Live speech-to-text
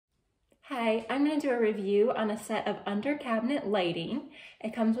Hi, I'm going to do a review on a set of under cabinet lighting.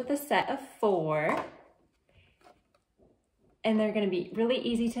 It comes with a set of 4, and they're going to be really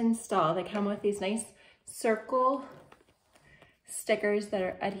easy to install. They come with these nice circle stickers that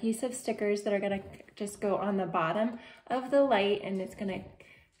are adhesive stickers that are going to just go on the bottom of the light, and it's going to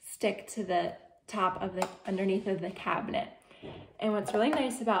stick to the top of the underneath of the cabinet. And what's really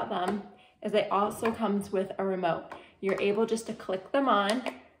nice about them is they also comes with a remote. You're able just to click them on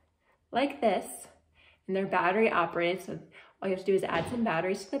like this, and they're battery operated, so all you have to do is add some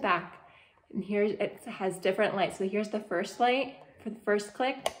batteries to the back. And here it has different lights. So here's the first light for the first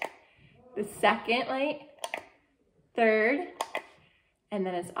click, the second light, third, and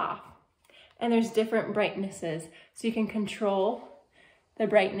then it's off. And there's different brightnesses, so you can control the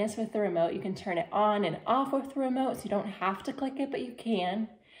brightness with the remote. You can turn it on and off with the remote, so you don't have to click it, but you can.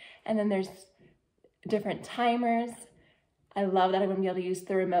 And then there's different timers. I love that I'm gonna be able to use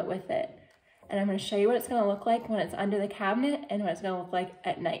the remote with it. And I'm gonna show you what it's gonna look like when it's under the cabinet and what it's gonna look like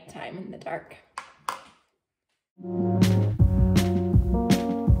at nighttime in the dark.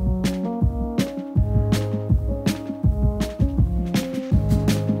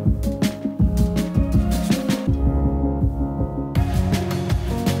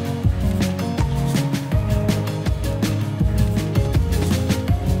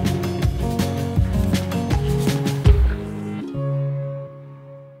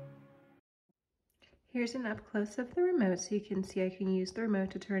 Here's an up close of the remote, so you can see I can use the remote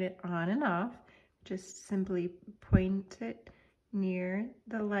to turn it on and off. Just simply point it near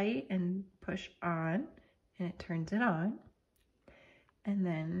the light and push on, and it turns it on. And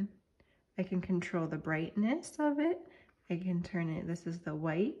then I can control the brightness of it. I can turn it, this is the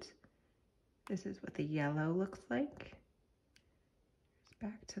white. This is what the yellow looks like.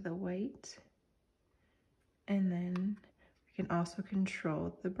 Back to the white. And then I can also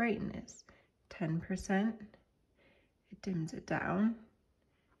control the brightness. 10%, it dims it down.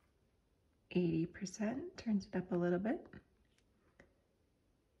 80%, turns it up a little bit.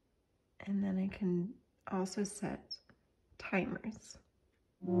 And then I can also set timers.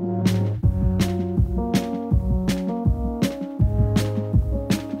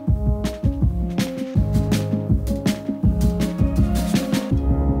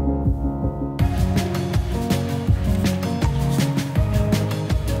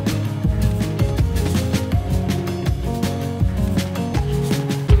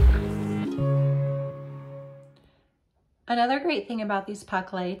 Another great thing about these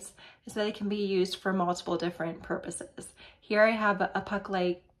puck lights is that they can be used for multiple different purposes. Here I have a puck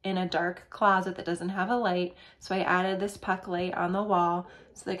light in a dark closet that doesn't have a light, so I added this puck light on the wall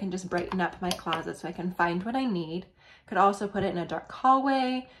so that I can just brighten up my closet so I can find what I need. Could also put it in a dark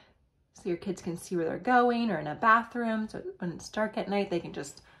hallway so your kids can see where they're going, or in a bathroom, so when it's dark at night they can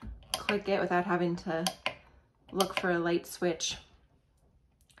just click it without having to look for a light switch.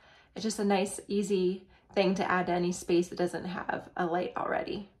 It's just a nice, easy thing to add to any space that doesn't have a light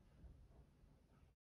already.